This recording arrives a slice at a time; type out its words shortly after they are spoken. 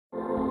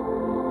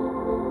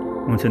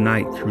On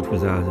tonight, truth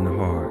resides in the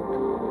heart.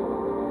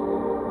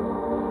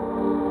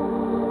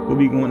 We'll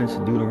be going into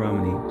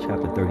Deuteronomy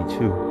chapter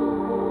 32.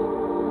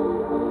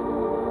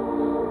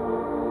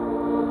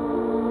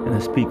 And I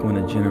speak on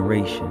a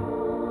generation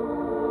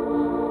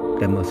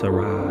that must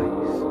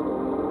arise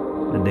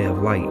in the day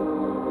of light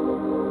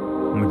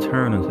and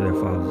return unto their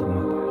fathers and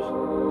mothers,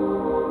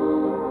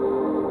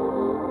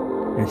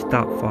 and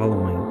stop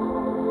following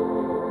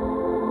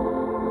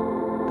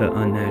the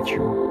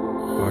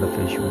unnatural,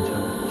 artificial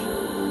intelligence.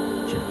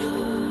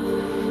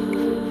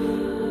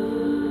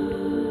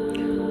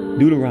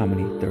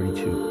 Deuteronomy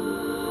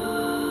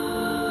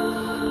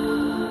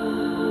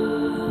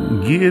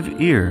 32.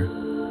 Give ear,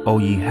 O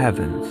ye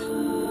heavens,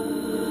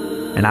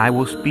 and I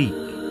will speak,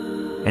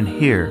 and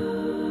hear,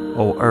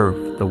 O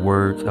earth, the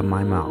words of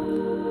my mouth.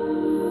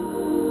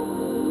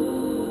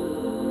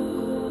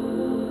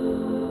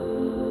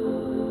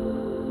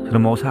 So the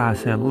Most High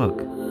said, look,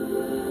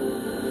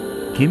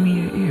 give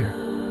me your ear,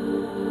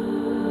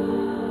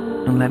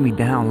 and let me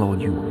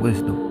download you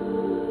wisdom,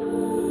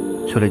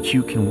 so that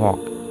you can walk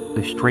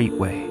the straight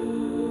way.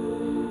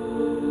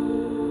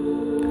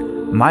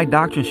 My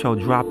doctrine shall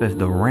drop as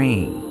the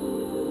rain.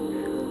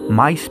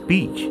 My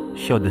speech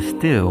shall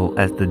distill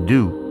as the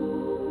dew,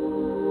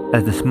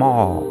 as the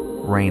small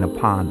rain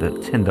upon the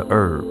tender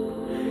herb,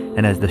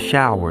 and as the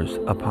showers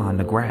upon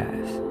the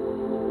grass.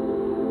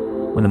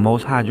 When the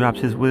Most High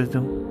drops his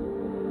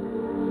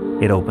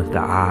wisdom, it opens the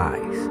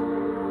eyes.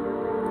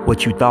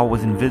 What you thought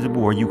was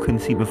invisible or you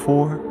couldn't see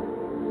before,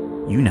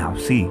 you now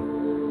see.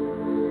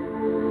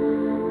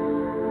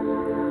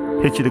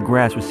 Picture the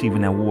grass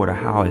receiving that water,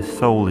 how its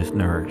soul is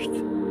nourished,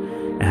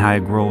 and how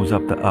it grows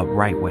up the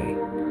upright way.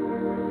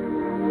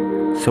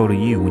 So do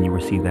you when you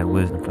receive that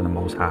wisdom from the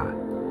Most High.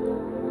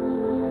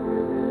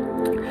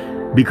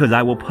 Because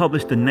I will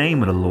publish the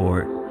name of the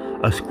Lord,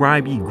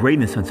 ascribe ye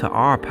greatness unto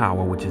our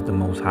power, which is the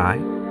Most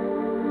High.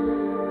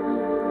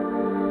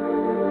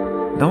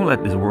 Don't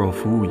let this world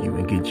fool you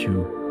and get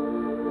you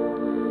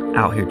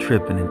out here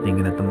tripping and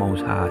thinking that the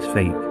Most High is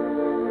fake.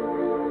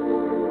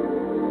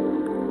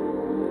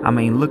 I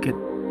mean, look at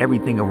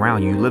everything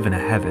around you. You live in a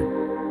heaven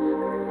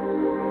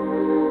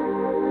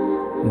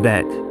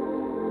that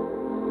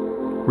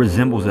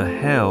resembles a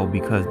hell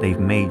because they've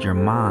made your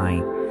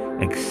mind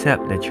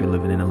accept that you're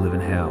living in a living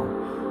hell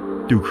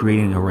through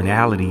creating a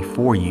reality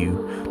for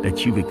you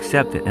that you've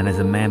accepted. And as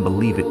a man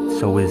believeth,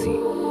 so is he.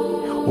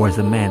 Or as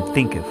a man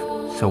thinketh,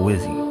 so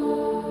is he.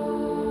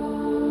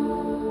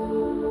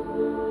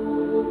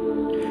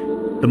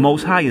 The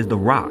Most High is the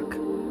rock.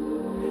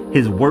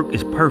 His work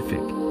is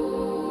perfect,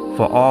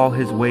 for all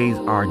his ways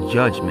are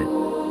judgment.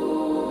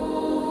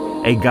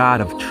 A God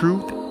of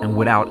truth and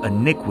without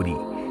iniquity,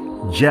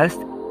 just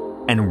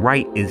and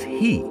right is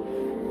he.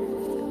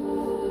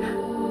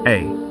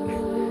 Hey,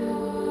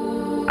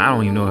 I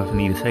don't even know if I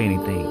need to say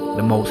anything.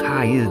 The Most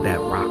High is that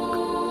rock.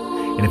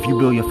 And if you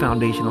build your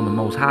foundation on the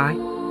Most High,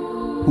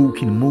 who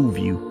can move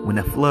you when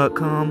the flood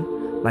come,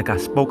 like I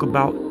spoke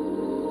about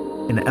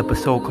in the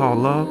episode called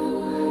Love?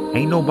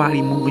 Ain't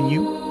nobody moving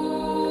you.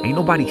 Ain't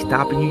nobody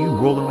stopping you. You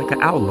rolling like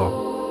an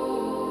outlaw.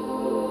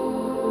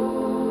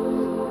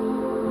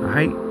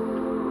 Right?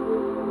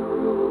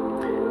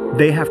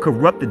 They have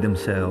corrupted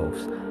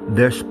themselves.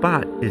 Their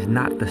spot is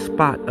not the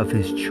spot of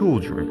his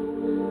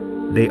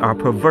children. They are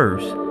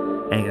perverse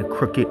and a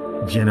crooked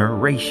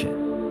generation.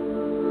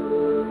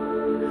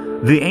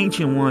 The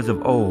ancient ones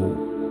of old,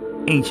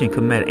 ancient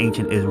Kemet,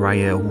 ancient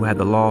Israel, who had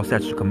the law,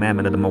 statute,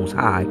 commandment of the Most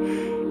High,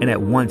 and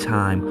at one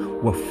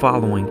time were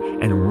following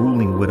and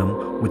ruling with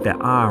him with the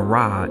iron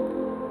rod,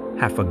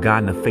 have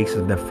forgotten the faces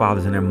of their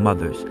fathers and their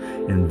mothers,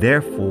 and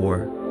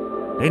therefore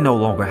they no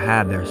longer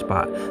have their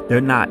spot.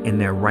 They're not in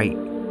their right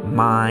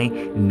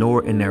mind,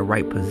 nor in their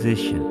right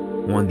position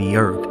on the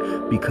earth,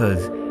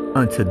 because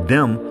unto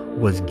them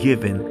was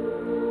given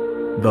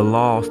the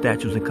law,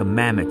 statutes, and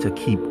commandment to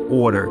keep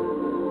order,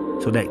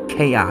 so that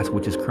chaos,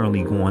 which is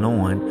currently going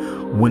on,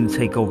 wouldn't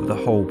take over the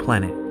whole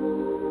planet.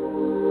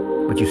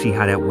 But you see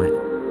how that went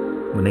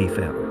when they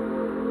fell.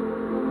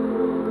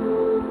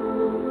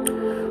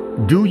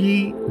 Do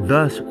ye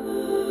thus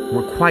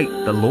requite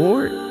the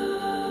Lord?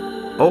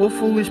 O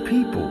foolish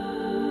people,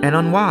 and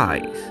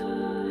unwise,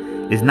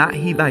 is not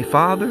he thy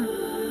father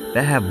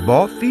that have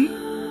bought thee?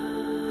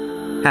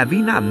 Have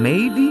he not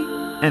made thee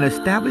and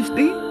established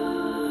thee?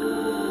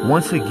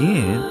 Once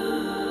again,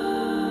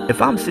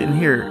 if I'm sitting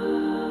here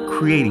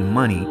creating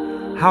money,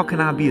 how can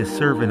I be a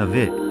servant of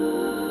it?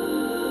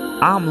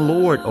 I'm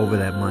Lord over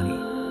that money.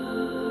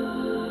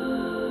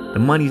 The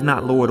money's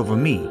not Lord over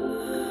me.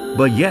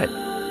 But yet,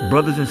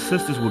 brothers and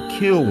sisters will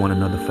kill one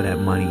another for that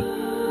money,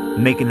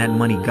 making that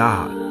money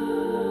God.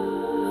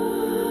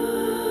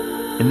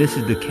 And this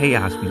is the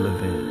chaos we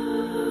live in.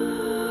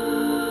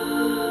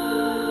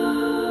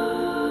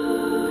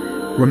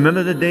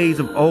 Remember the days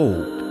of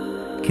old.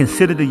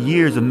 Consider the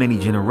years of many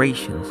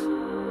generations.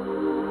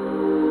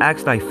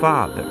 Ask thy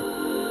father,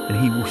 and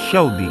he will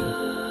show thee.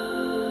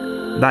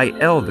 Thy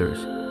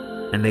elders,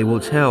 and they will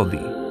tell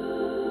thee.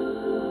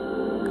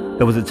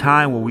 There was a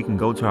time where we can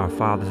go to our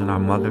fathers and our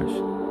mothers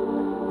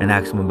and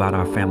ask them about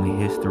our family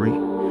history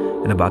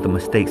and about the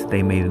mistakes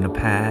they made in the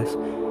past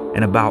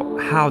and about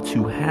how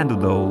to handle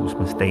those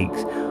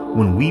mistakes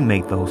when we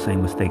make those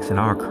same mistakes in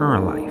our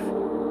current life.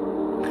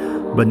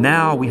 But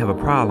now we have a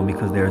problem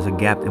because there is a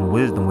gap in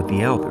wisdom with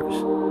the elders.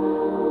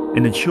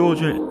 And the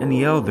children and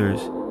the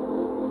elders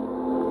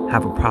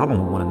have a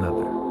problem with one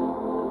another.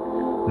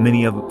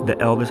 Many of the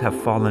elders have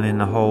fallen in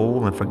the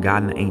hole and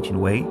forgotten the ancient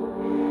way.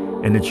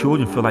 And the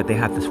children feel like they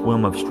have to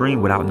swim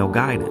upstream without no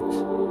guidance.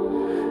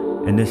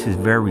 And this is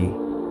very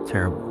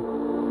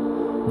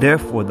terrible.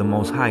 Therefore, the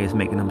Most High is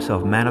making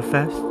himself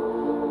manifest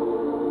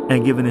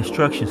and giving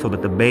instructions so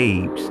that the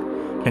babes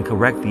can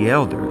correct the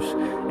elders.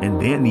 And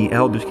then the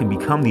elders can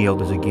become the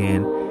elders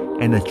again.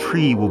 And the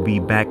tree will be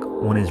back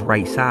on its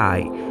right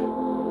side.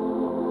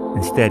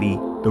 Instead,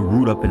 the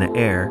root up in the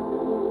air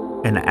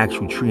and the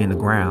actual tree in the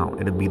ground.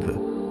 It'll be the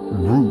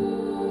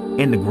root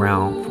in the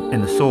ground,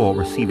 in the soil,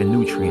 receiving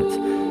nutrients.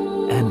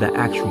 And the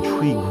actual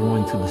tree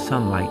growing to the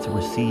sunlight to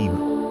receive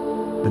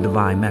the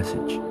divine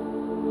message.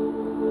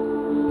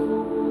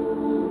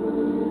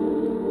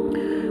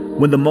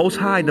 When the Most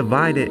High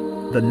divided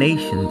the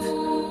nations,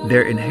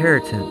 their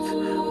inheritance,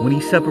 when he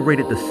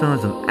separated the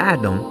sons of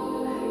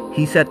Adam,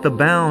 he set the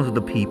bounds of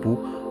the people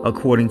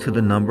according to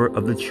the number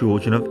of the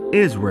children of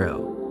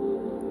Israel.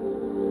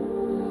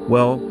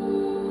 Well,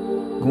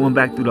 going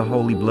back through the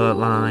holy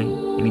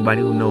bloodline,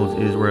 anybody who knows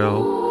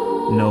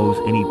Israel, knows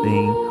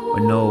anything or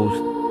knows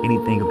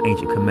anything of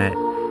ancient Kemet,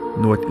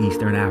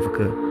 northeastern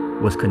Africa,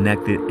 was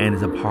connected and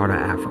is a part of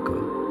Africa.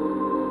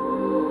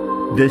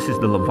 This is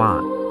the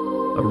Levant,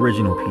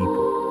 original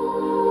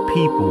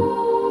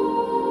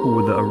people who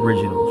were the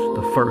originals,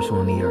 the first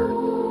on the earth.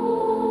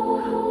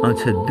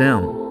 Unto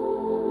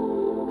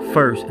them,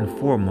 first and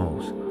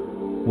foremost,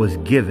 was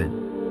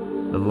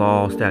given the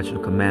law, statute,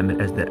 and commandment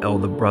as the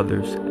elder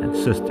brothers and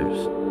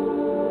sisters.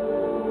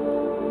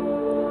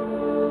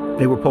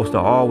 They were supposed to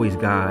always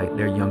guide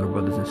their younger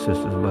brothers and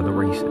sisters of other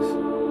races.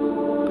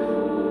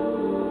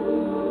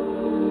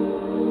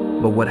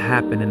 But what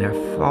happened in their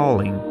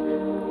falling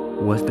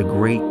was the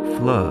great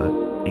flood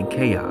and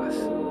chaos.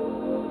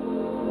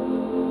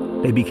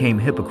 They became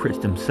hypocrites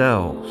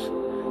themselves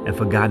and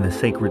forgotten the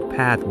sacred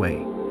pathway.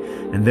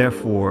 And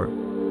therefore,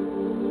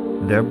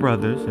 their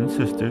brothers and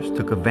sisters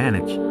took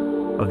advantage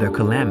of their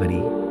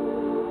calamity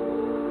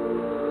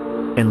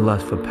and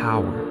lust for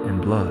power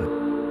and blood.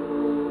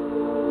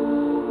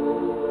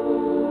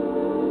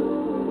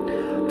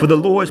 For the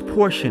Lord's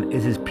portion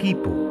is his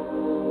people.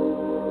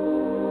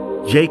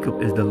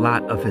 Jacob is the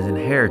lot of his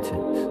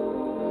inheritance.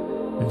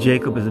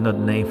 Jacob is another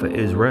name for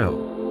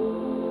Israel.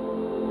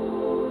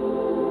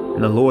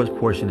 And the Lord's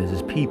portion is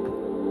his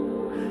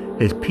people.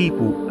 His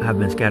people have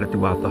been scattered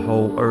throughout the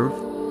whole earth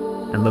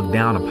and looked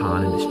down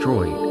upon and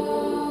destroyed.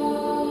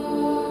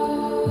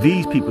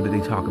 These people that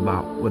they talk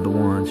about were the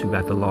ones who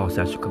got the law,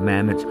 statutes,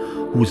 commandments,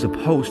 who were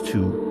supposed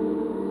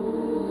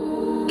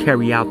to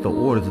carry out the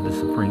orders of the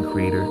Supreme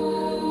Creator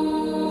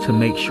to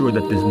make sure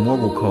that this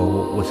moral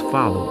code was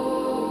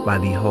followed by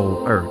the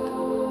whole earth.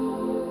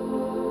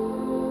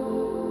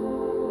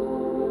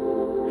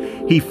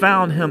 He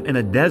found him in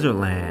a desert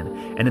land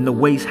and in the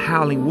waste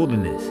howling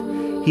wilderness.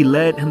 He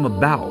led him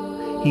about.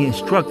 He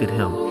instructed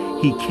him.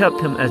 He kept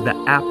him as the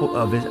apple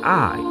of his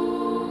eye.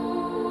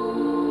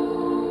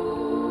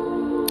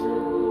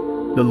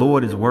 The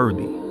Lord is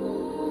worthy.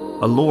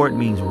 A Lord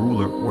means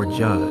ruler or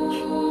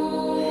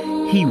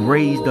judge. He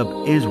raised up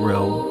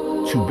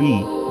Israel to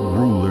be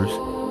rulers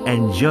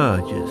and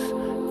judges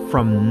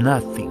from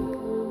nothing.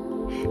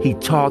 He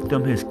taught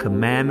them his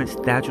commandments,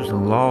 statutes,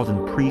 and laws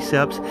and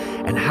precepts,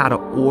 and how to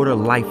order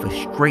life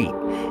straight,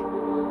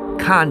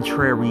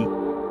 contrary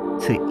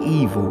to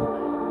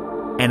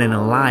evil and in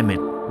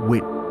alignment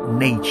with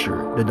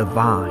nature, the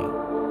divine.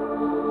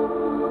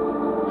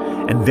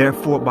 And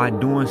therefore, by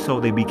doing so,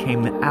 they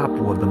became the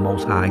apple of the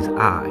Most High's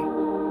eye,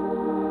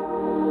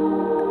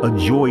 a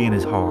joy in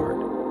his heart.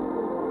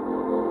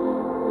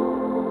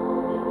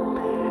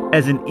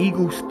 As an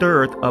eagle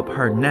stirreth up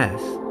her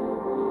nest,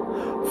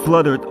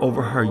 fluttereth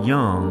over her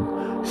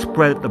young,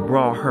 spreadeth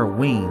abroad her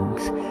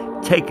wings,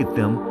 taketh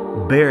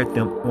them, beareth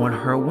them on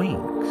her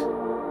wings.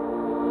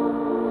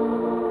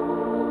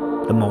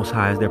 The Most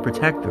High is their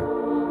protector.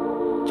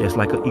 Just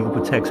like an eagle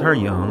protects her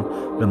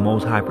young, the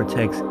Most High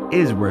protects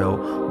Israel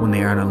when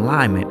they are in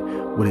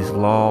alignment with his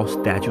law,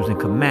 statutes, and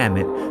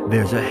commandment.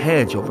 There's a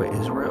hedge over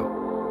Israel.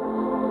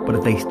 But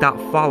if they stop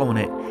following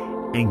it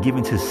and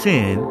giving to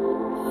sin,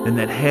 then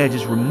that hedge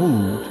is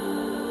removed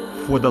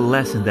for the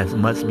lessons that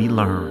must be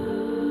learned.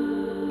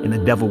 And the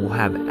devil will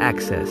have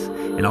access.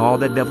 And all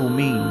that devil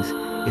means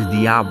is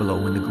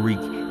diabolo in the Greek,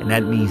 and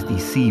that means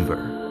deceiver.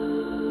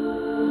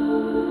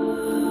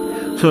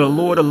 So the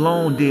Lord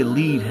alone did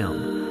lead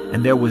him,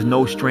 and there was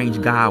no strange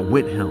God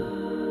with him.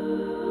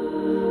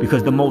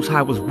 Because the Most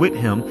High was with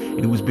him, and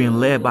he was being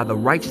led by the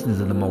righteousness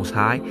of the Most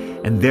High,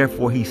 and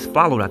therefore he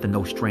followed after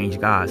no strange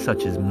gods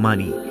such as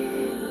money,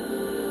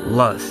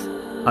 lust,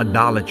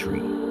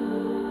 idolatry,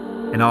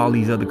 and all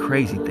these other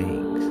crazy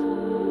things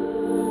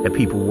that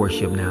people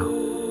worship now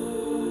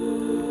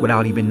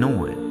without even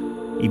knowing.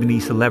 Even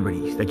these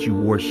celebrities that you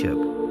worship,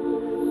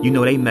 you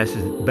know they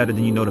message better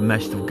than you know the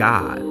message of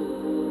God.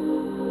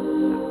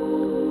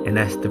 And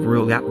that's the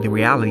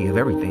reality of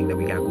everything that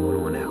we got going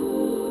on now.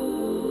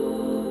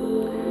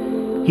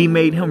 He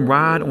made him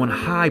ride on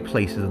high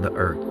places of the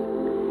earth,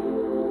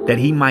 that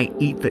he might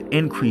eat the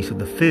increase of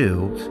the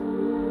fields.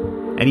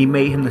 And he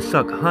made him to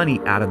suck honey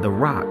out of the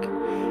rock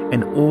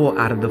and oil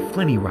out of the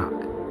flinty rock.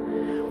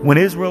 When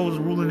Israel was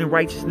ruling in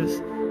righteousness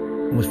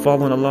and was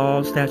following the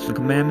laws, statutes, and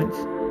commandments,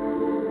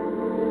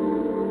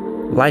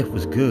 life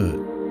was good.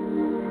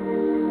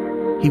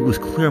 He was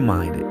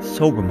clear-minded,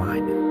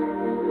 sober-minded,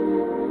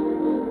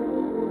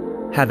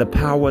 had the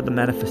power of the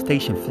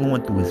manifestation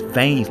flowing through his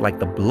veins like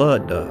the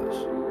blood does.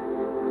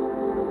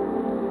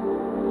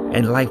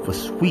 And life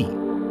was sweet.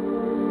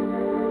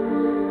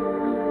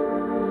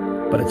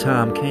 But a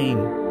time came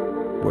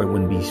where it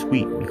wouldn't be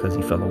sweet because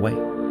he fell away.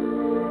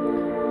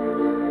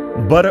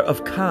 Butter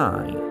of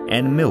kine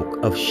and milk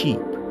of sheep,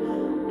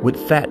 with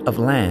fat of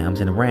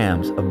lambs and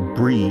rams of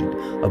breed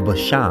of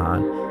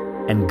Bashan,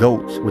 and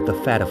goats with the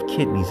fat of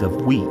kidneys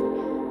of wheat.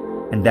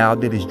 And thou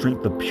didst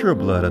drink the pure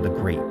blood of the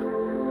grape.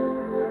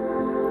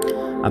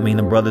 I mean,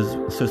 the brothers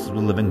and sisters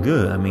were living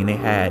good. I mean, they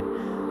had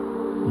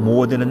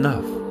more than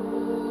enough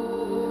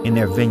in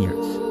their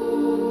vineyards,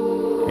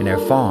 in their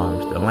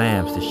farms, the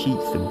lambs, the sheep,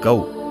 the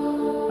goat.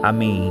 I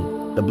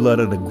mean, the blood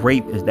of the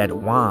grape is that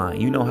wine.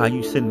 You know how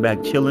you sitting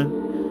back chilling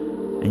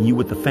and you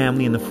with the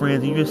family and the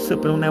friends and you're just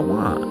sipping on that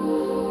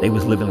wine. They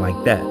was living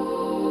like that.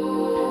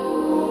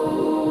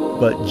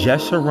 But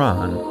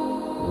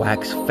Jeshurun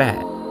waxed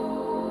fat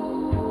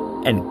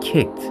and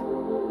kicked.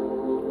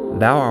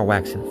 Thou art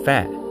waxing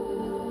fat.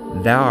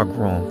 Thou art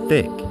grown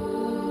thick.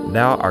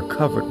 Thou art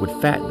covered with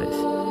fatness.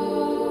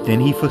 Then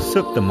he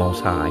forsook the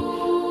Most High,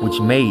 which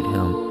made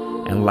him,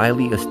 and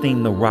lightly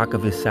esteemed the rock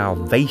of his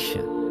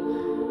salvation.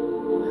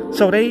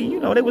 So they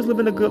was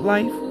living a good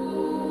life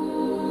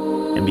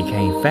and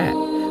became fat,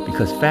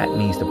 because fat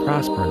means to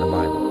prosper in the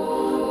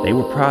Bible. They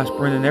were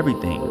prospering in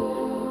everything.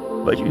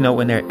 But in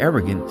their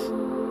arrogance,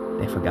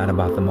 they forgot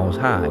about the Most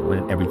High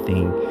when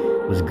everything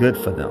was good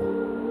for them.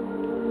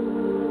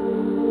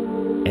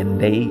 And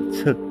they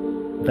took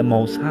the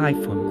Most High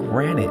for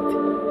granted,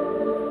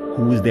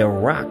 who was their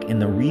rock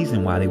and the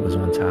reason why they was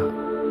on top.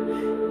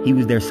 He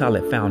was their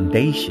solid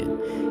foundation.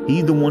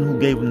 He's the one who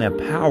gave them that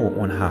power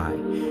on high.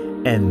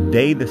 And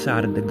they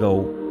decided to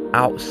go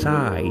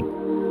outside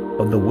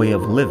of the way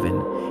of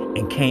living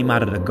and came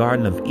out of the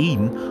Garden of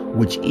Eden,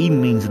 which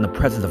Eden means in the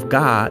presence of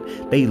God.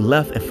 They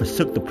left and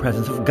forsook the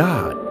presence of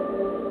God.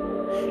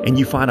 And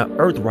you find an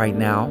earth right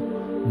now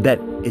that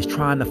is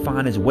trying to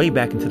find its way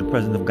back into the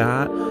presence of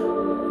God,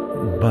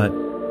 but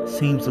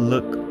seems to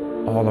look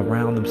all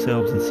around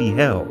themselves and see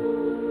hell.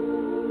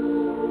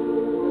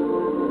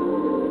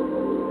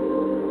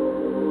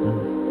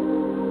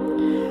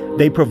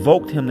 They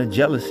provoked him to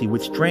jealousy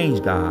with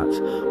strange gods.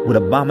 With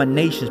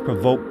abominations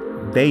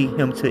provoked they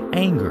him to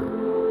anger.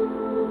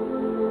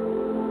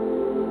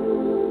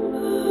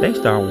 They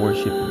start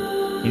worshiping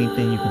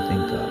anything you can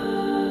think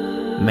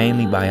of.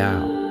 Mainly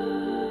Baal.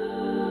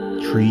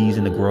 Trees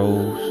in the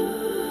groves.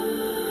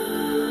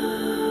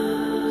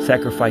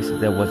 Sacrifices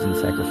that wasn't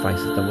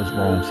sacrifices, that was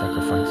wrong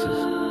sacrifices.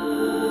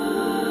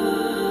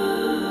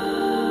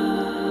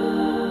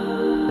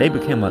 They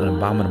became an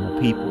abominable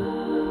people.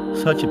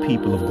 Such a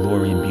people of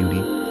glory and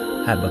beauty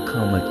had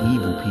become an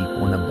evil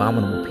people, an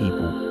abominable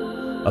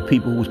people. A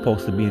people who was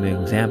supposed to be an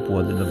example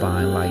of the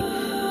divine light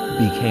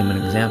became an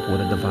example of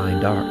the divine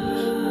darkness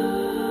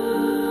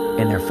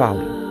in their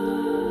folly.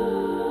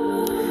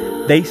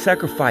 They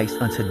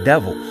sacrificed unto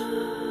devils,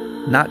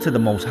 not to the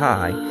Most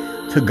High,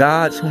 to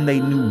gods whom they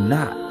knew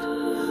not,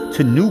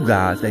 to new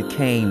gods that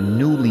came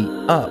newly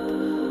up,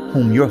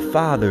 whom your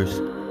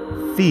fathers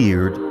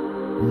feared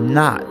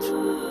not.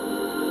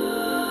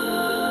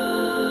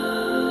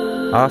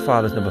 Our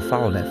fathers never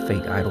followed that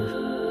fake idols.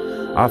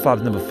 Our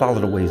fathers never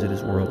followed the ways of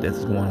this world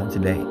that's going on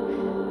today.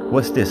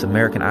 What's this,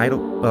 American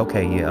Idol?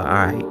 Okay, yeah, all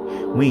right.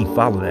 We ain't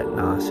follow that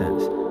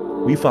nonsense.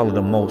 We follow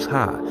the Most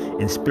High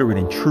in spirit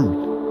and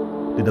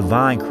truth, the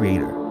divine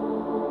creator.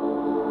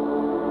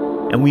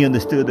 And we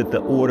understood that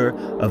the order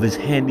of his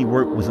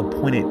handiwork was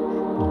appointed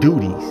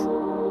duties,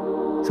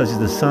 such as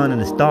the sun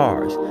and the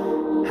stars,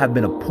 have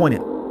been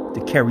appointed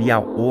to carry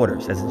out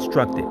orders as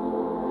instructed.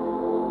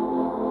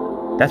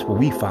 That's what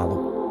we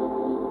follow.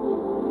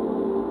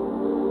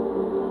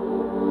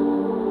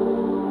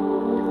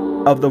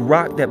 Of the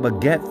rock that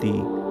begat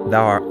thee,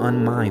 thou art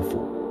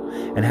unmindful,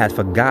 and hast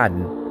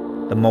forgotten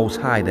the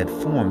Most High that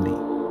formed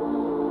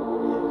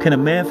thee. Can a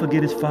man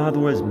forget his father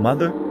or his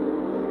mother,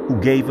 who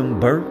gave him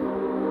birth,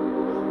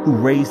 who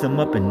raised him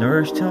up and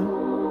nourished him?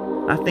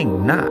 I think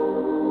not.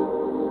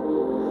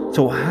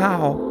 So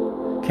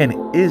how can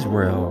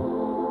Israel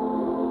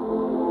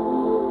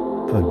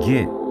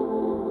forget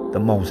the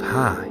Most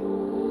High,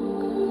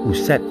 who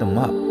set them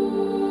up?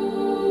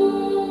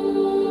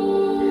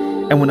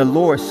 And when the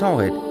Lord saw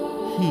it,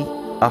 he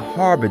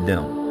harbored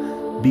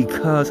them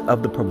because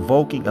of the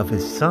provoking of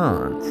his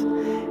sons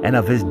and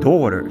of his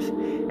daughters.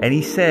 And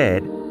he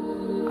said,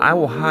 I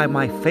will hide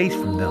my face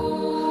from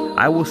them.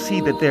 I will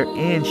see that their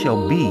end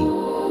shall be.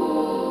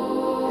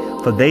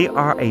 For they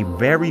are a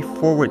very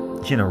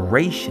forward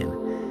generation,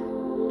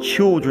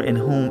 children in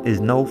whom is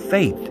no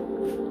faith.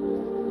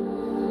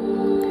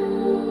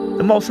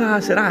 The Most High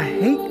said, I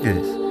hate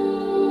this.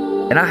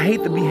 And I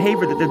hate the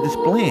behavior that they're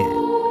displaying.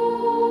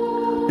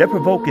 They're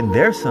provoking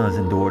their sons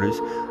and daughters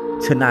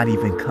to not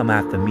even come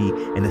after me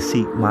and to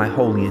seek my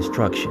holy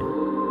instruction.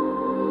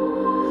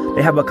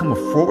 They have become a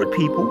forward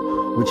people,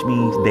 which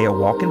means they are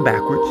walking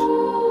backwards,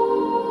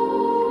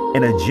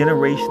 and a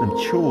generation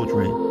of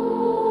children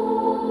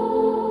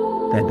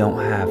that don't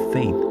have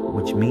faith,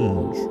 which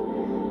means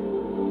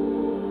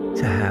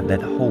to have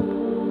that hope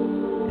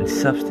and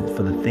substance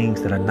for the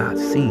things that are not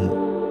seen,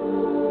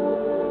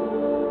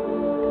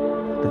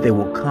 that they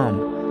will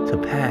come to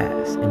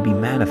pass and be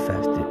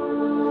manifested,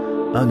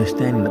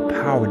 understanding the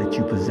power that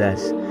you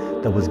possess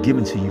that was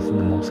given to you from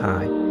the Most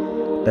High,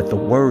 that the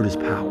word is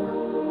power.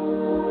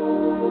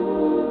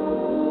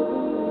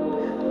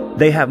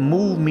 They have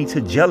moved me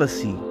to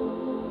jealousy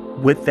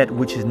with that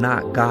which is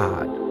not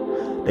God.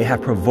 They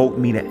have provoked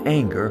me to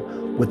anger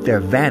with their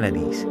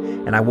vanities,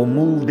 and I will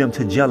move them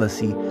to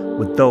jealousy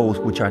with those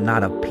which are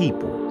not a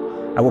people.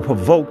 I will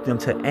provoke them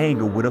to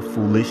anger with a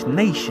foolish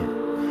nation.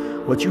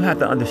 What you have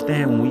to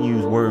understand when we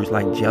use words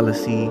like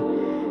jealousy,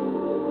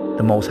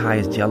 the Most High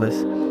is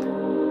jealous.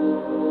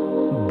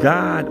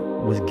 God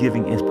was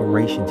giving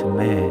inspiration to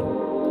man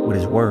with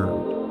his word.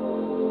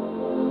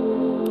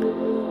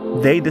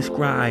 They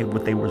described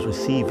what they was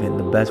receiving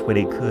the best way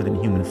they could in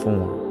human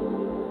form,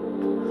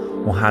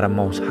 on how the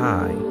Most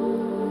High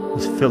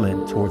was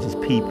feeling towards his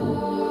people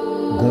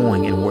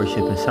going and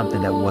worshiping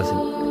something that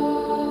wasn't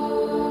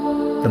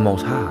the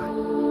Most High.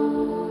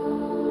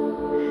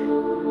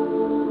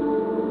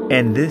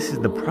 And this is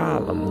the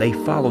problem. They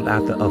followed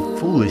after a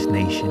foolish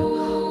nation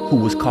who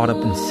was caught up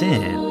in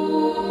sin.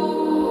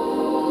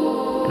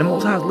 And the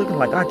Most High is looking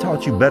like, I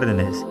taught you better than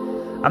this.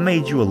 I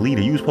made you a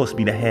leader. You were supposed to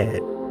be the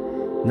head.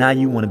 Now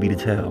you want to be the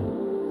tail.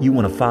 You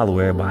want to follow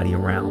everybody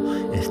around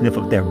and sniff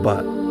up their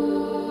butt.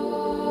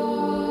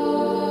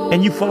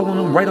 And you following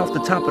them right off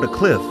the top of the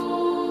cliff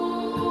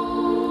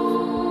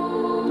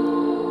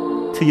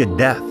to your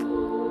death.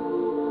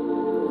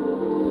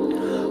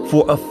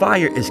 For a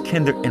fire is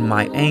kindled in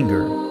my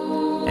anger,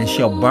 and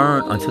shall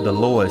burn unto the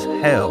lowest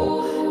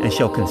hell, and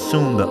shall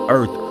consume the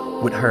earth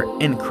with her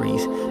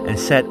increase, and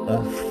set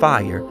on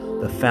fire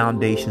the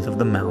foundations of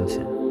the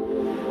mountain.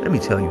 Let me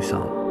tell you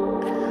something.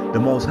 The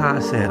Most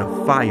High said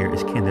a fire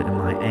is kindled in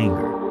my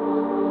anger.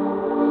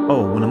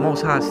 Oh, when the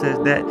Most High says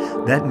that,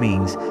 that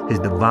means his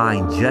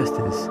divine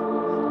justice,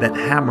 that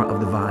hammer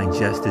of divine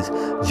justice,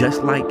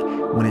 just like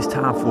when it's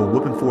time for a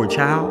whooping for a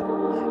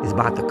child, is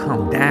about to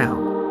come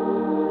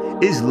down.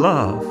 It's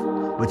love,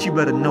 but you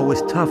better know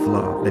it's tough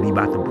love that he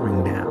about to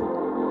bring down.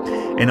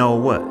 And oh,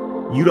 what?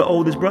 You the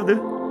oldest brother?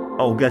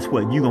 Oh, guess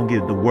what? You gonna get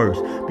it the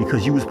worst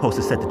because you was supposed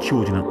to set the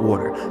children in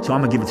order. So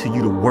I'm gonna give it to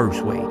you the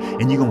worst way,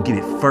 and you gonna get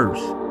it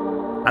first.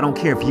 I don't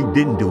care if you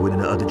didn't do it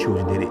and the other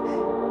children did it.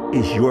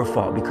 It's your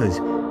fault because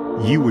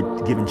you were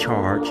given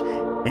charge,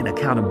 and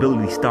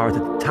accountability starts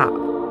at the top.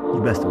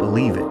 You best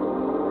believe it.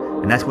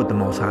 And that's what the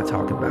Most High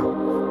talking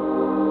about.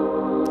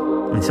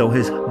 And so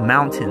his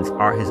mountains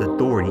are his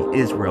authority,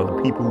 Israel,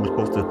 the people who were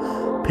supposed to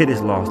put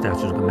his law,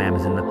 statutes, and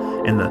commandments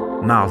in the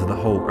mouths of the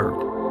whole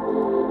earth.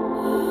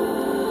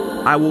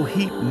 I will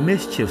heap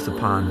mischiefs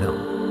upon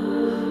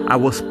them. I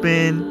will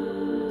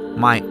spin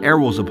my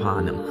arrows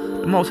upon them.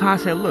 The Most High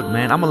said, look,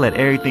 man, I'm going to let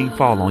everything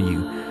fall on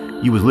you.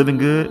 You was living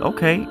good?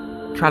 Okay.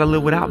 Try to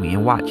live without me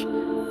and watch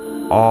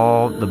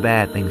all the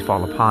bad things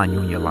fall upon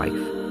you in your life.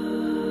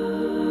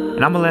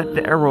 And I'm going to let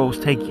the arrows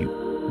take you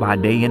by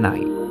day and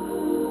night.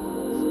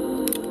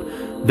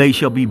 They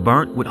shall be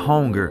burnt with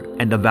hunger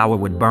and devoured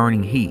with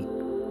burning heat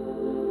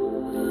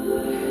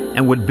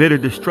and with bitter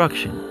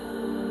destruction.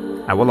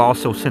 I will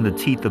also send the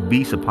teeth of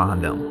beasts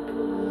upon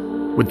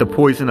them with the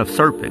poison of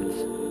serpents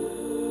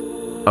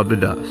of the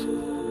dust.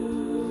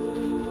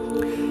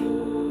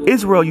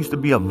 Israel used to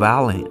be a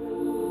valiant,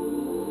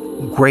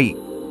 great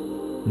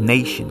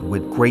nation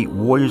with great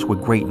warriors,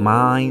 with great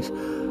minds,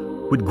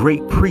 with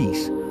great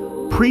priests.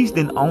 Priests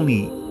didn't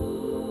only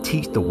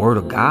teach the word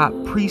of God.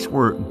 Priests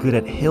were good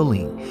at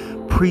healing.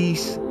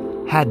 Priests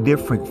had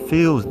different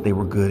fields they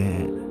were good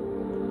in.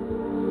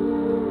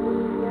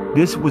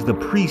 This was the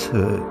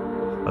priesthood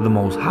of the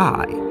Most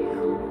High,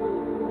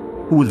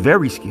 who was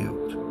very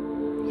skilled.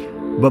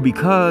 But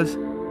because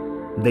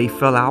they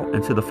fell out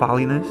into the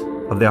folliness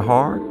of their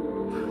heart,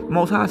 the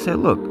Most High said,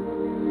 look,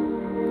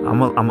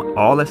 I'm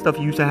all that stuff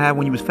you used to have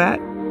when you was fat,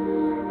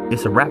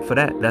 it's a wrap for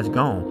that. That's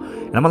gone.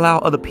 And I'm going to allow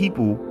other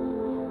people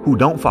who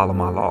don't follow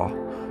my law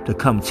to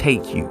come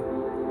take you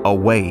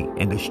away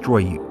and destroy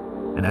you.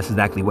 And that's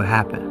exactly what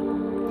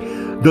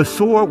happened. The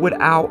sword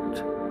without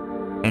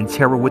and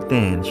terror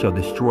within shall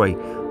destroy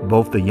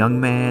both the young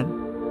man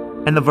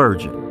and the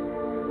virgin.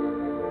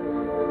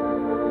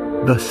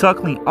 The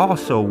suckling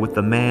also with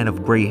the man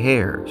of gray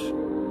hairs.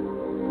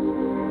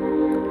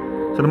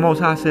 So the Most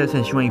High says,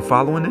 since you ain't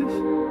following this,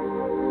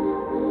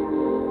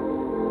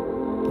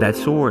 That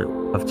sword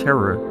of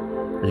terror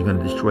is going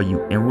to destroy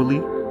you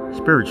inwardly,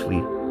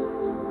 spiritually,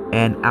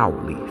 and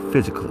outwardly,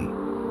 physically.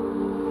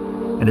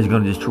 And it's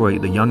going to destroy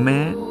the young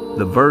man,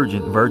 the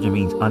virgin. Virgin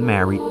means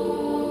unmarried.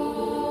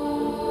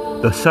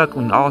 The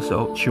suckling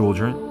also,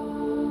 children,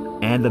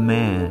 and the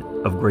man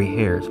of gray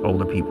hairs,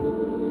 older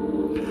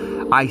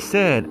people. I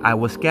said I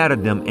would scatter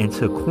them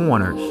into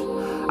corners.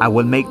 I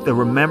would make the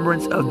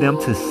remembrance of them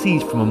to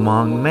cease from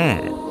among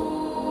men.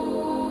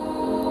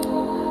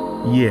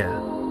 Yeah,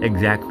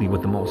 exactly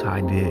what the Most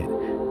High did.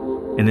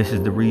 And this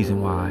is the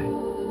reason why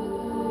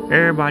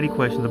everybody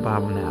questions the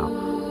Bible now.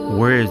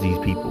 Where is these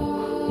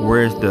people?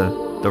 Where's the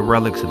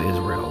relics of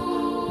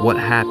Israel? What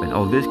happened?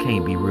 Oh, this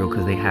can't be real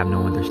because they have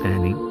no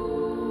understanding.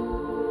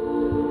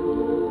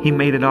 He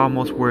made it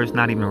almost where it's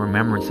not even a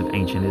remembrance of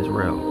ancient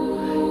Israel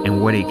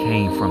and where they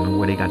came from and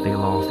where they got their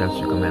law, statutes,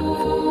 and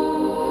commandments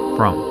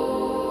from.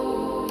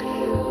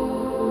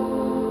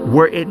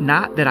 Were it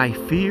not that I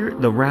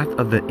feared the wrath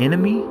of the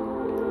enemy,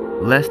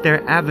 lest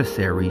their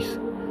adversaries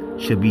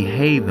should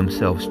behave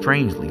themselves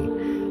strangely,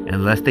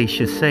 and lest they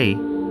should say,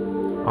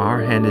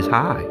 our hand is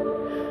high,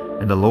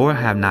 and the Lord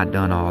have not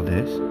done all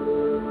this.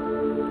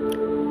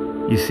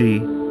 You see,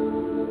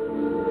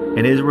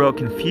 in Israel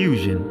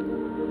confusion,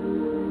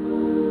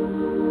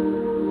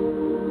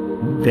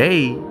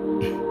 they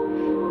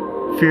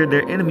feared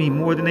their enemy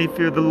more than they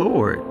feared the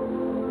Lord.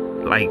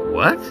 Like,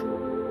 what?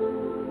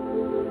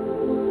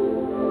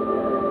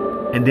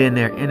 And then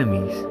their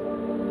enemies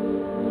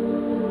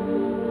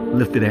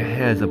lifted their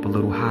heads up a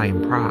little high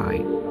in pride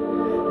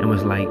and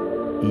was like,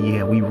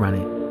 yeah, we run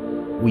it.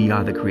 We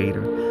are the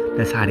creator.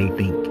 That's how they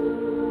think.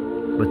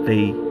 But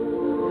they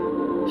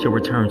shall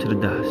return to the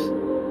dust.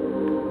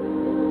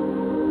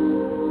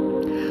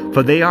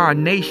 For they are a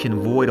nation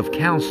void of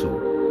counsel,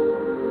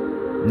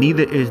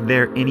 neither is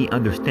there any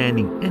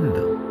understanding in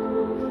them.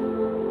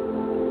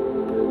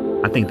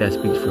 I think that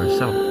speaks for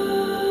itself.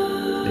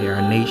 They are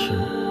a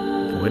nation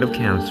void of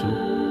counsel,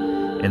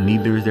 and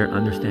neither is there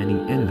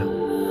understanding in them.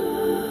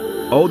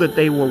 Oh, that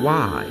they were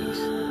wise,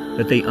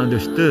 that they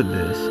understood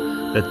this,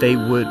 that they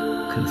would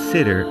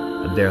consider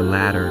their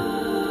latter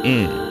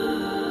end.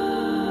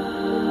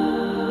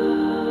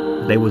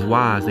 If they was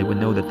wise, they would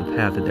know that the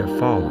path that they're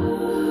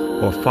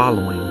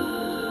following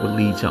would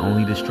lead to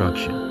only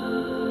destruction.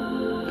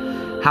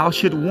 How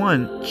should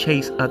one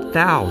chase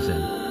 1,000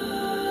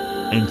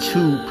 and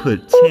two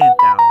put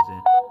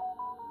 10,000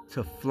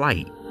 to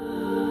flight,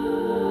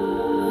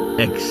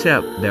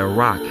 except their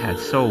rock had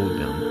sold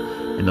them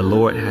and the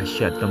Lord has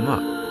shut them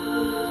up?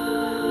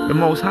 The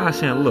Most High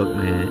saying, look,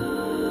 man,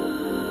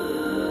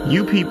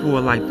 you people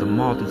are like the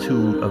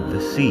multitude of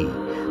the sea,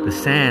 the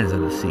sands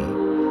of the sea.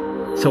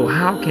 So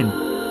how can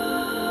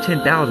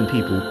 10,000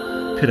 people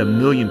put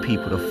 1,000,000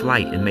 people to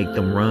flight and make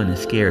them run and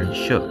scared and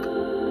shook?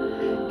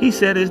 He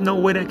said there's no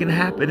way that can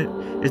happen.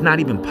 It's not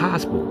even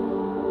possible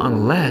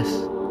unless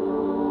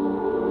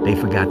they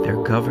forgot their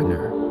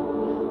governor,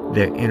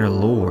 their inner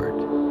Lord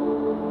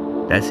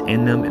that's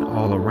in them and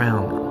all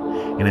around them.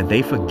 And if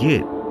they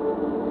forget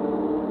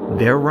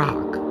their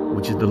rock,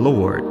 which is the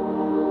Lord,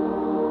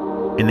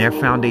 and their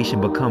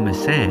foundation becoming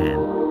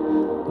sand,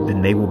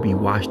 then they will be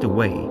washed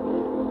away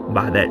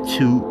by that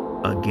 2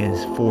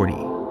 against 40.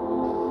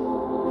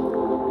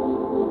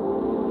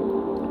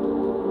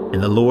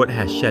 And the Lord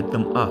has shut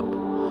them up.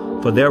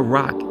 For their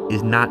rock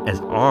is not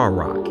as our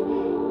rock,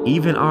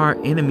 even our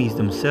enemies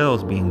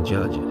themselves being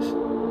judges.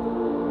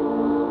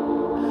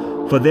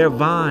 For their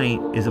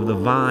vine is of the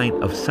vine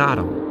of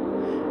Sodom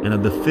and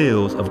of the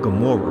fields of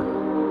Gomorrah.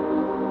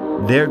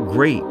 Their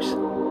grapes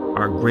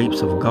are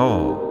grapes of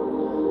gall.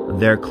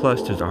 Their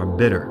clusters are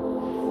bitter.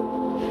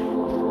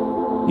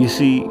 You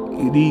see,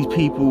 these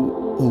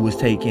people who was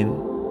taking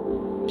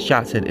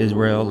shots at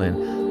Israel and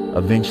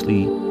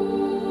eventually,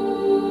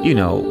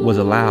 was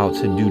allowed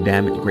to do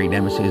great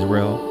damage to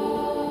Israel,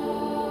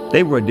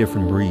 they were a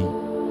different breed.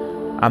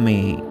 I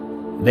mean,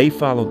 they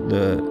followed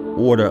the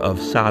order of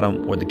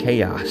Sodom, or the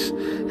chaos.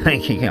 I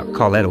can't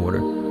call that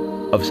order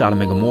of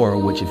Sodom and Gomorrah,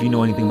 which, if you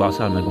know anything about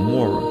Sodom and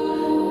Gomorrah,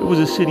 it was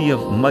a city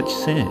of much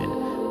sin.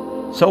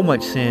 So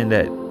much sin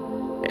that,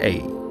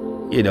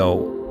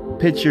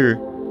 picture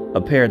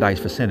a paradise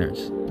for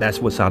sinners. That's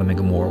what Sodom and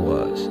Gomorrah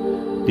was.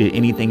 Did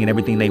anything and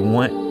everything they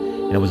want,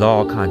 and it was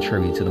all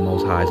contrary to the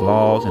Most High's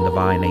laws and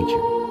divine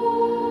nature.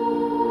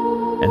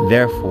 And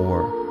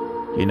therefore,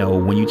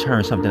 when you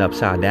turn something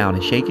upside down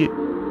and shake it,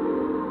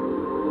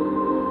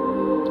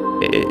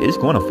 it's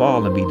going to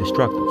fall and be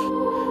destructive.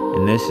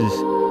 And this is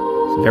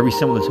very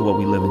similar to what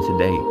we live in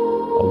today,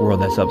 a world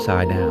that's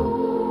upside down.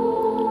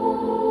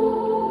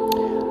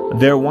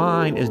 Their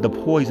wine is the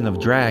poison of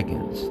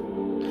dragons,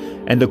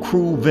 and the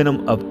cruel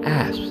venom of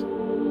asps,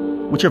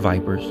 which are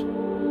vipers.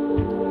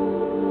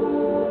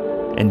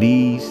 And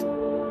these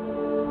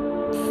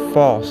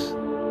false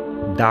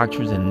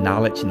doctrines and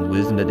knowledge and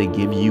wisdom that they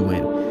give you,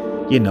 and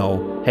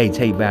hey,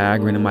 take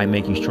Viagra and it might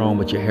make you strong,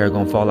 but your hair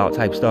gonna fall out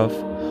type stuff.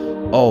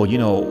 Oh,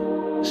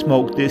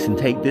 smoke this and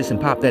take this and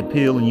pop that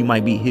pill and you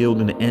might be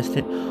healed in an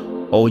instant.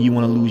 Oh, you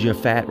want to lose your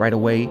fat right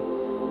away?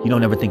 You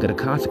don't ever think of the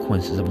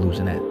consequences of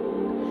losing that.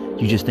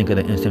 You just think of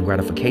the instant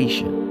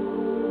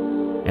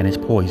gratification, and it's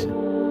poison.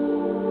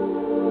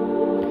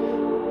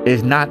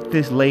 Is not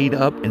this laid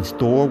up and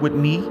stored with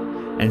me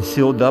and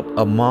sealed up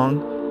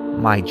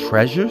among my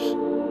treasures?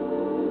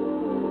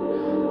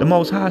 The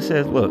Most High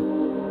says, look,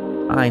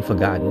 I ain't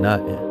forgot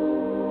nothing.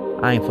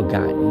 I ain't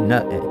forgot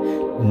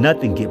nothing.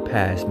 Nothing get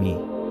past me.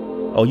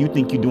 Oh, you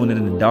think you're doing it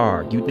in the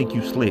dark. You think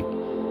you slick.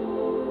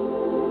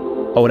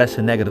 Oh, that's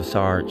a negative,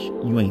 Sarge.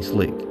 You ain't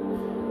slick.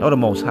 No, the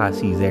Most High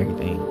sees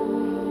everything.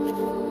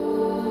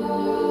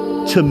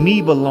 To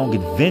me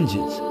belongeth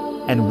vengeance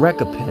and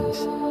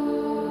recompense.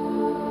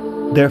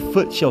 Their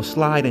foot shall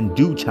slide in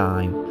due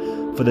time,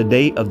 for the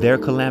day of their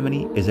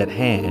calamity is at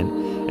hand,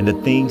 and the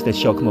things that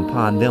shall come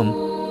upon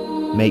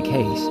them make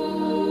haste.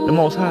 The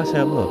Most High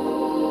said,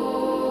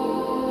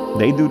 look,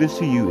 they do this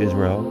to you,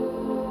 Israel,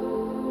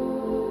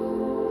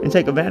 and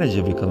take advantage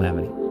of your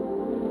calamity.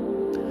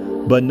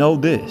 But know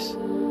this,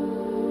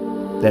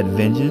 that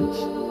vengeance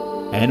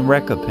and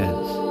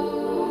recompense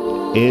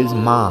is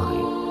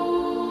mine,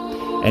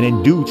 and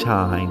in due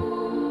time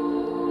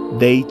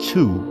they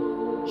too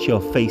shall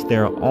face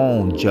their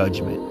own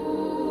judgment.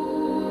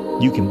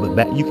 You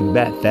can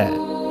bet that.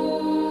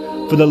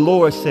 For the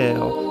Lord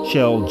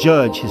shall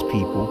judge his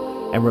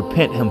people and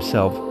repent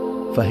himself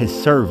for his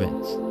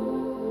servants,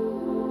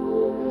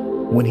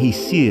 when he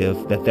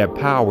seeth that their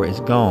power is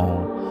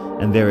gone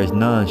and there is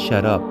none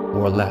shut up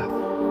or left.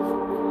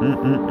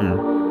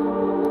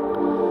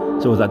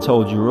 So as I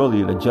told you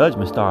earlier, the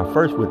judgment started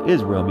first with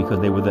Israel because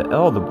they were the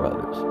elder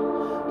brothers.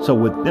 So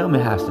with them,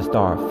 it has to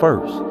start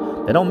first.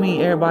 That don't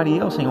mean everybody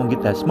else ain't gonna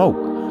get that smoke,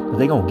 because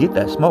they gonna get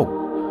that smoke.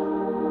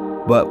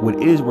 But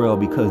with Israel,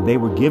 because they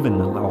were given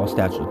the law,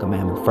 statutes, and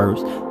commandment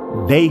first,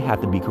 they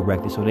have to be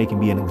corrected so they can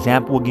be an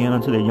example again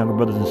unto their younger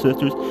brothers and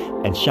sisters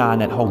and shine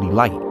that holy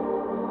light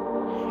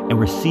and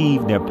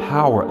receive their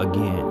power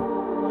again.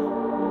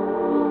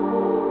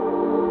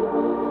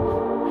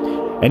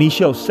 And he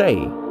shall say,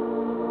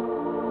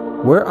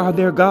 where are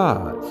their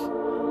gods,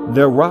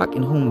 their rock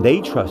in whom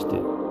they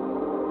trusted,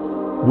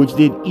 which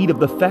did eat of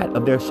the fat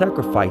of their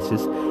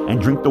sacrifices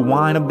and drink the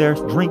wine of their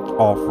drink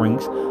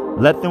offerings?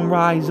 Let them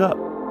rise up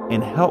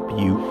and help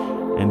you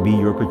and be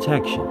your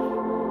protection.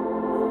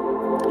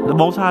 The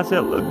Most High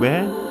said, look,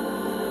 man,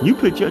 you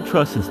put your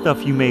trust in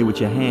stuff you made with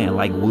your hand,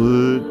 like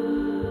wood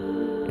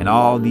and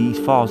all these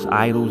false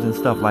idols and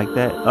stuff like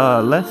that.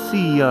 Let's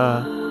see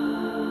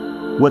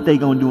what they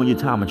gonna do in your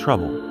time of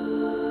trouble.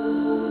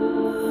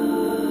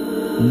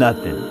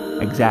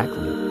 Nothing.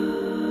 Exactly.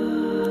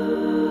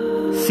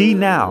 See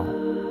now,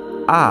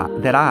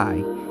 that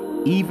I,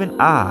 even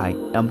I,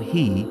 am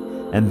he,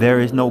 and there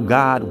is no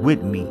God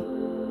with me.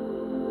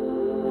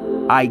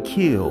 I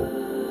kill,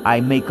 I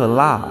make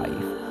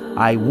alive,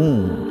 I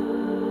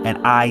wound, and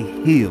I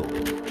heal.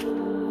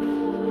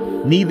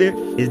 Neither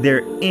is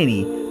there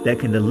any that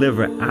can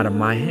deliver out of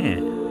my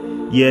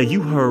hand. Yeah,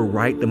 you heard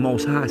right. The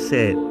Most High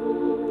said,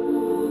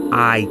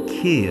 I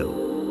kill.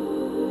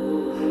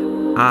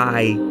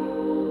 I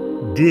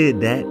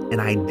did that,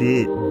 and I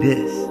did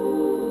this.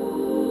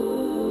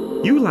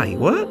 You like,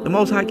 what? The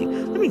Most High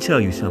can... Let me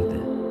tell you something.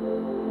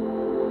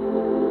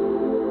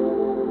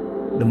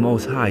 The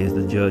Most High is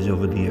the judge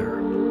over the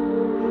earth.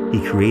 He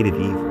created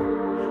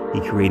evil.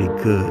 He created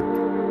good.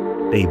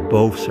 They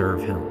both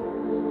serve him.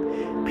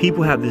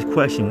 People have this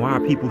question, why are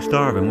people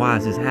starving? Why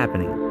is this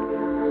happening?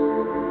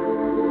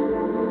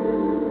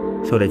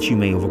 So that you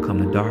may overcome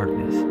the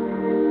darkness.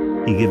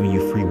 He's giving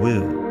you free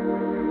will.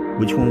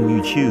 Which one will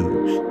you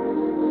choose?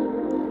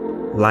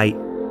 Light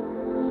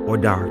or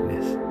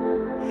darkness?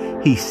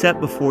 He set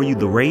before you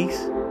the race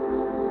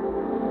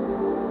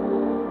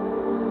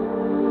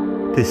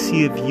to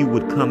see if you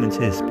would come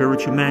into his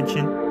spiritual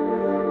mansion,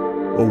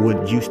 or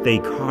would you stay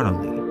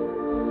carnally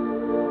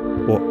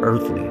or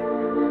earthly?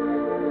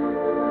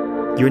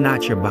 You're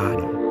not your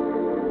body.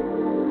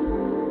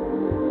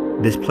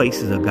 This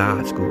place is a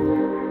God school.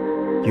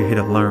 You're here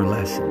to learn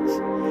lessons.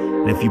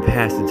 And if you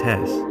pass the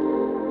test,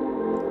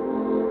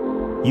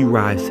 you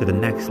rise to the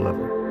next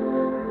level.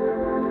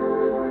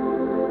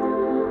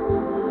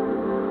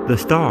 The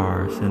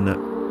stars and the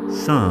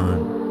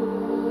sun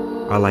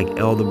are like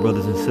elder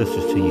brothers and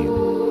sisters to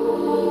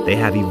you. They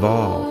have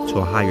evolved to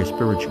a higher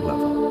spiritual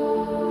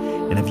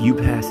level. And if you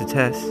pass the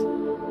test,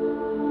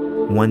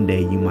 one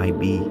day you might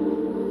be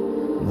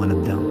one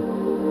of them.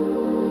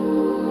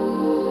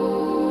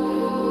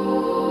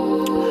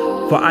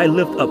 For I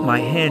lift up my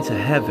hand to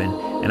heaven,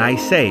 and I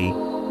say,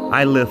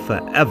 I live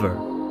forever.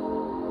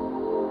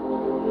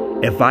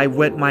 If I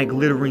whet my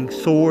glittering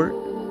sword,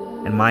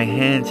 and my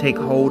hand take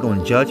hold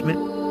on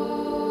judgment,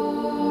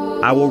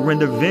 I will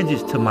render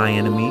vengeance to my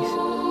enemies,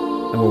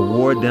 and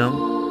reward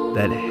them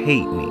that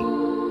hate me.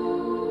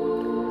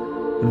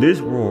 This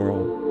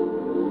world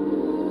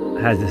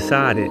has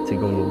decided to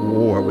go to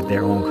war with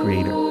their own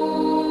creator.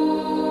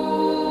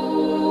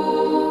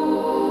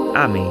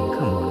 I mean,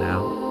 come on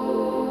now.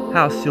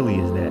 How silly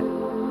is that?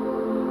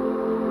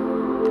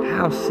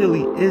 How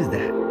silly is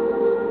that?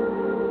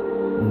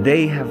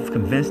 They have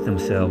convinced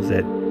themselves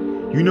that,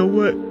 you know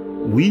what?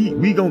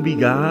 We gonna be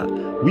God.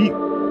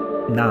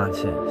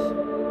 nonsense.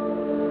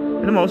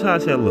 And the Most High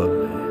said, look,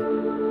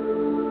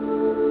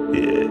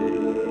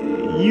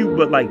 man, you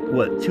but like,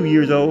 what, 2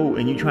 years old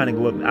and you trying to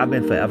go up? I've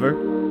been forever.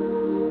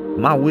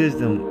 My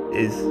wisdom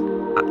is,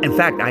 in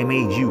fact, I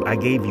made you. I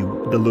gave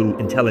you the little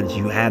intelligence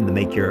you have to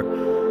make your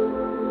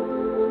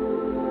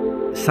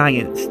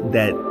science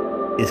that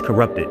is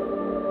corrupted.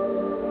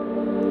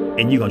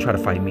 And you're going to try to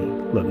fight me.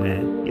 Look,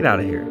 man, get out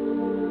of here.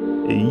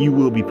 You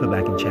will be put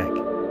back in check.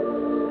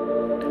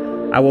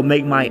 I will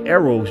make my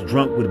arrows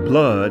drunk with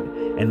blood,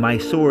 and my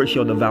sword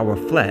shall devour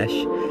flesh,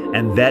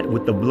 and that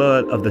with the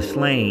blood of the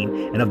slain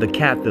and of the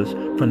captives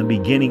from the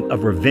beginning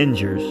of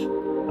revengers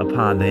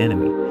upon the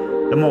enemy.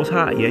 The Most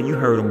High, yeah, you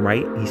heard him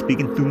right. He's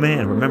speaking through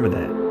man. Remember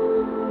that.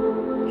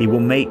 He will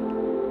make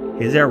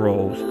his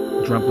arrows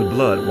drunk with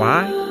blood.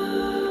 Why?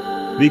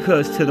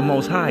 Because to the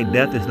Most High,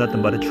 death is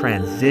nothing but a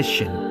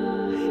transition.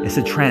 It's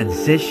a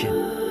transition.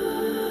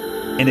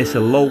 And it's a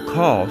low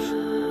cost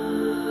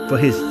for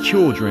his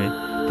children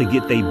to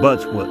get their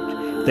butts whooped.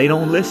 If they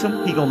don't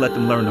listen, he gonna let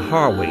them learn the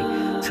hard way.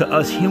 To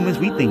us humans,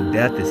 we think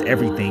death is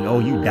everything. Oh,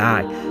 you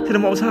die. To the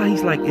Most High,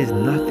 he's like, it's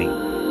nothing.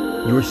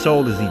 Your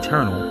soul is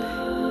eternal.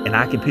 And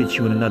I can put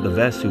you in another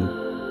vessel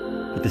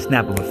with the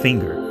snap of a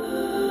finger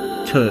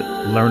to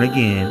learn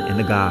again in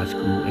the God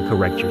school and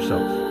correct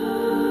yourself.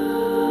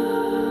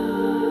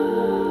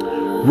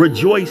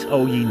 Rejoice,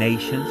 O ye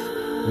nations,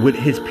 with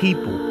his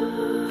people,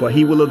 for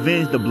he will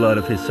avenge the blood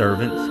of his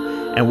servants,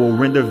 and will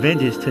render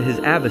vengeance to his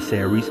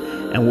adversaries,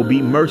 and will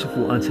be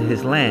merciful unto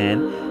his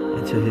land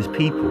and to his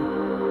people.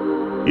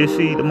 You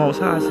see, the Most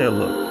High said,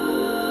 look,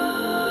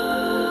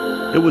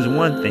 it was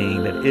one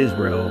thing that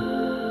Israel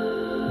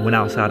went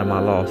outside of my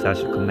law,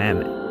 statutes,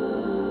 commandments.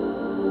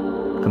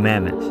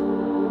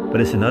 But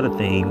it's another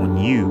thing when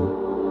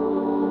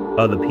you,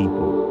 other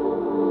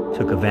people,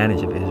 took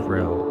advantage of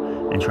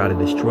Israel and tried to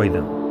destroy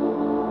them,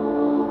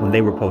 when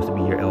they were supposed to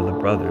be your elder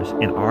brothers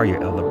and are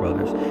your elder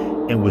brothers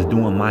and was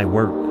doing my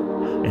work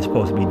and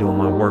supposed to be doing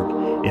my work.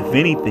 If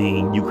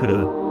anything, you could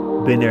have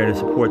been there to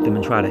support them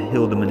and try to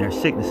heal them in their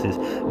sicknesses,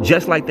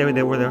 just like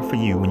they were there for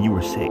you when you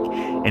were sick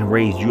and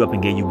raised you up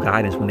and gave you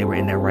guidance when they were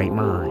in their right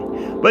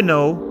mind. But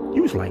no,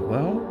 you was like,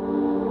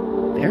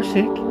 well, they're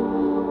sick.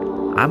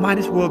 I might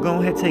as well go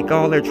ahead and take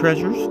all their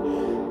treasures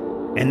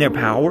and their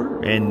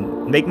power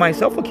and make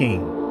myself a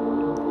king.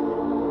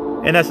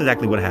 And that's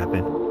exactly what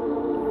happened.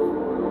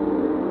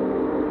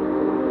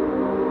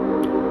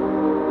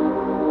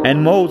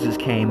 And Moses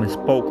came and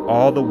spoke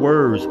all the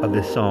words of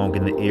this song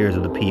in the ears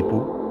of the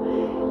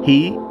people,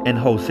 he and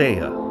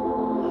Hosea,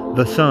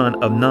 the son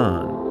of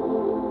Nun.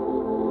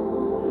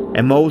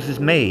 And Moses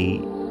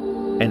made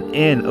an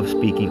end of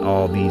speaking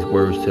all these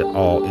words to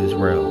all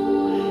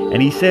Israel.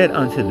 And he said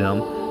unto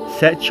them,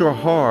 set your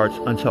hearts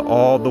unto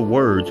all the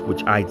words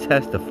which I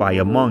testify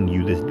among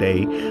you this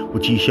day,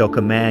 which ye shall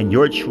command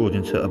your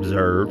children to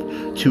observe,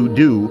 to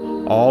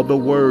do all the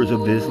words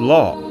of this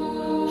law.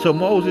 So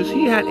Moses,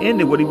 he had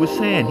ended what he was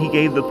saying. He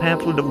gave the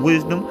pamphlet of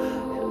wisdom,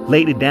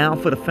 laid it down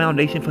for the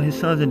foundation for his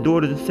sons and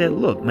daughters, and said,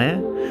 look,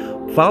 man,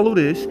 follow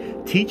this.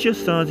 Teach your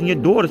sons and your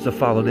daughters to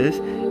follow this,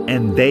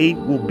 and they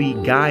will be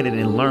guided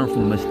and learn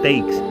from the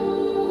mistakes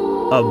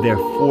of their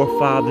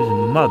forefathers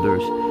and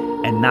mothers,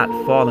 and not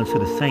fall into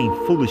the same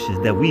foolishness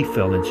that we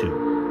fell into.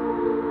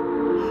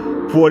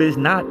 For it is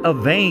not a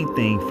vain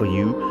thing for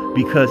you,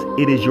 because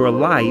it is your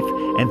life,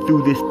 and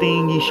through this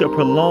thing ye shall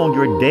prolong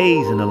your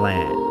days in the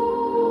land,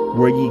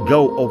 where ye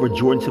go over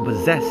Jordan to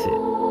possess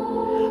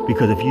it.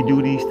 Because if you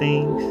do these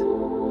things,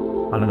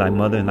 honor thy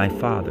mother and thy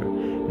father,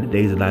 and the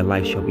days of thy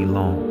life shall be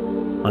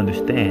long.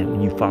 Understand,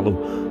 when you follow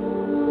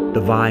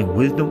divine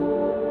wisdom,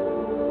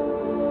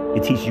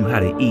 it teaches you how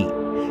to eat.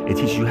 It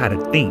teaches you how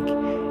to think.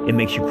 It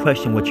makes you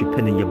question what you're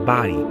putting in your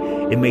body.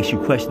 It makes you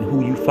question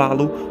who you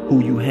follow,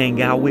 who you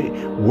hang out with,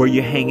 where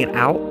you're hanging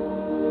out,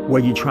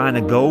 where you're trying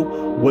to go,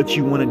 what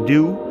you want to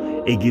do.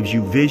 It gives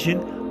you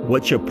vision,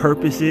 what your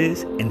purpose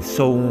is, and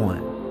so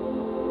on.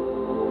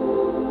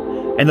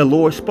 And the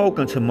Lord spoke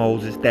unto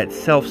Moses that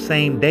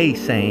self-same day,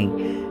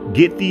 saying,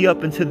 get thee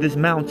up into this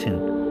mountain,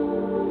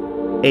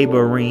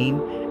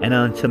 Abarim, and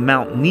unto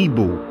Mount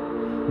Nebo,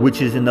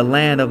 which is in the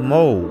land of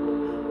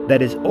Moab,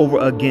 that is over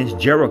against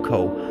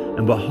Jericho,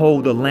 and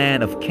behold the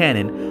land of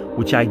Canaan,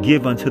 which I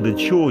give unto the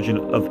children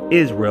of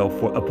Israel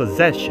for a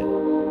possession.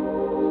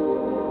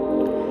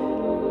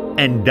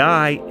 And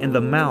die in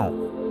the mount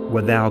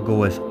where thou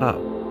goest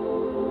up,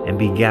 and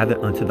be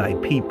gathered unto thy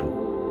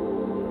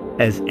people,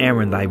 as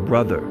Aaron thy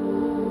brother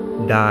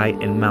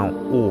died in Mount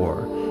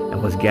Or,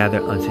 and was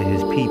gathered unto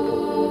his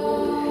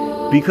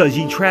people. Because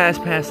ye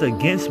trespass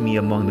against me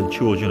among the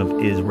children of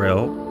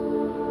Israel,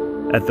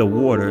 at the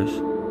waters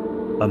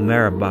of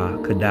Meribah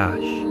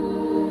Kadesh,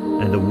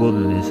 and the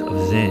wilderness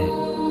of Zin,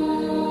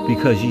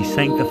 because ye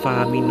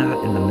sanctified me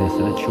not in the midst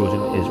of the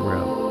children of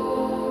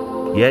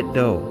Israel. Yet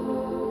thou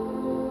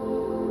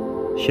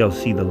shalt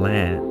see the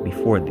land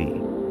before thee,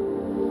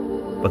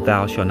 but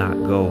thou shalt not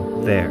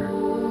go there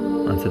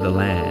unto the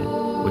land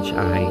which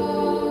I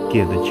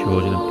give the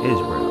children of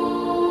Israel.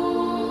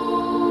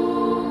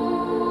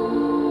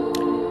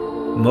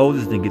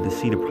 Moses didn't get to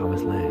see the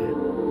promised land.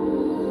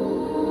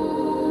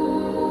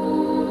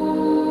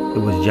 It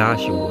was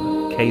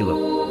Joshua, Caleb,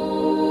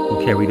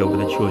 who carried over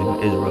the children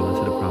of Israel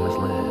into the promised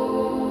land.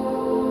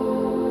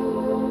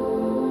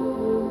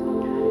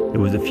 It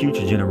was the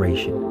future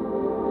generation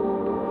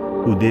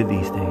who did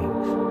these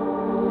things.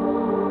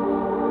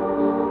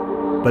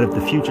 But if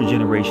the future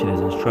generation is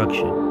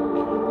instruction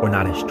or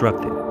not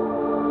instructed,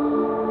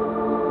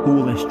 who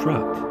will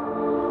instruct?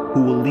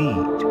 Who will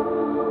lead?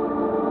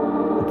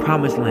 The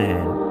promised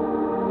land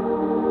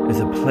is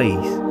a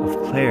place of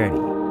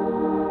clarity,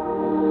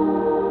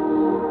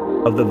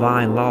 of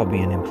divine law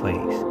being in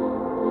place,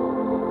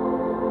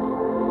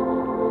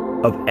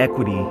 of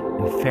equity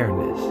and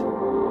fairness,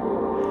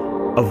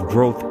 of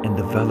growth and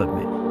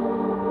development.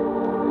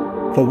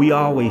 For we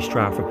always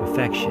strive for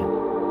perfection.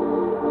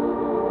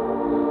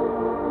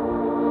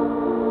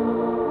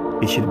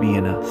 It should be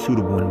in a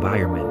suitable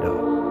environment,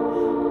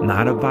 though.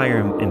 Not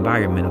an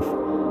environment of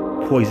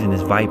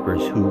poisonous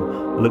vipers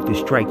who look to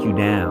strike you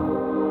down,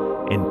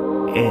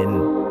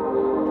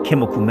 and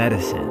chemical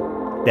medicine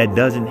that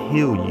doesn't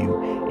heal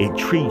you. It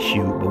treats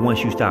you, but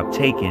once you stop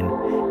taking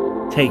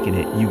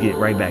it, you get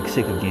right back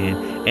sick again,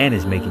 and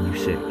it's making you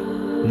sick.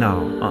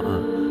 No,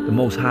 The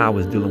Most High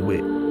was dealing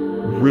with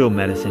real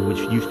medicine, which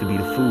used to be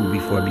the food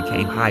before it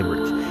became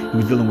hybrids. He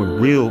was dealing with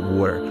real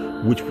water,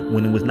 which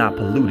when it was not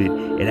polluted,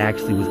 it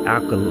actually was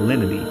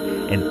alkalinity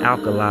and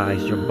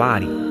alkalized your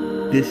body.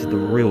 This is the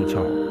real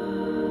talk.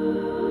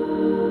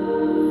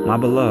 My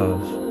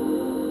beloveds,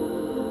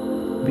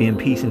 be in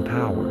peace and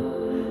power,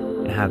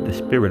 and have the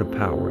spirit of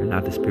power and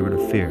not the spirit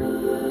of fear.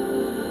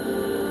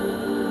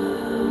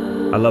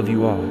 I love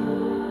you all,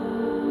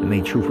 and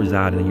may truth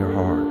reside in your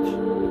hearts.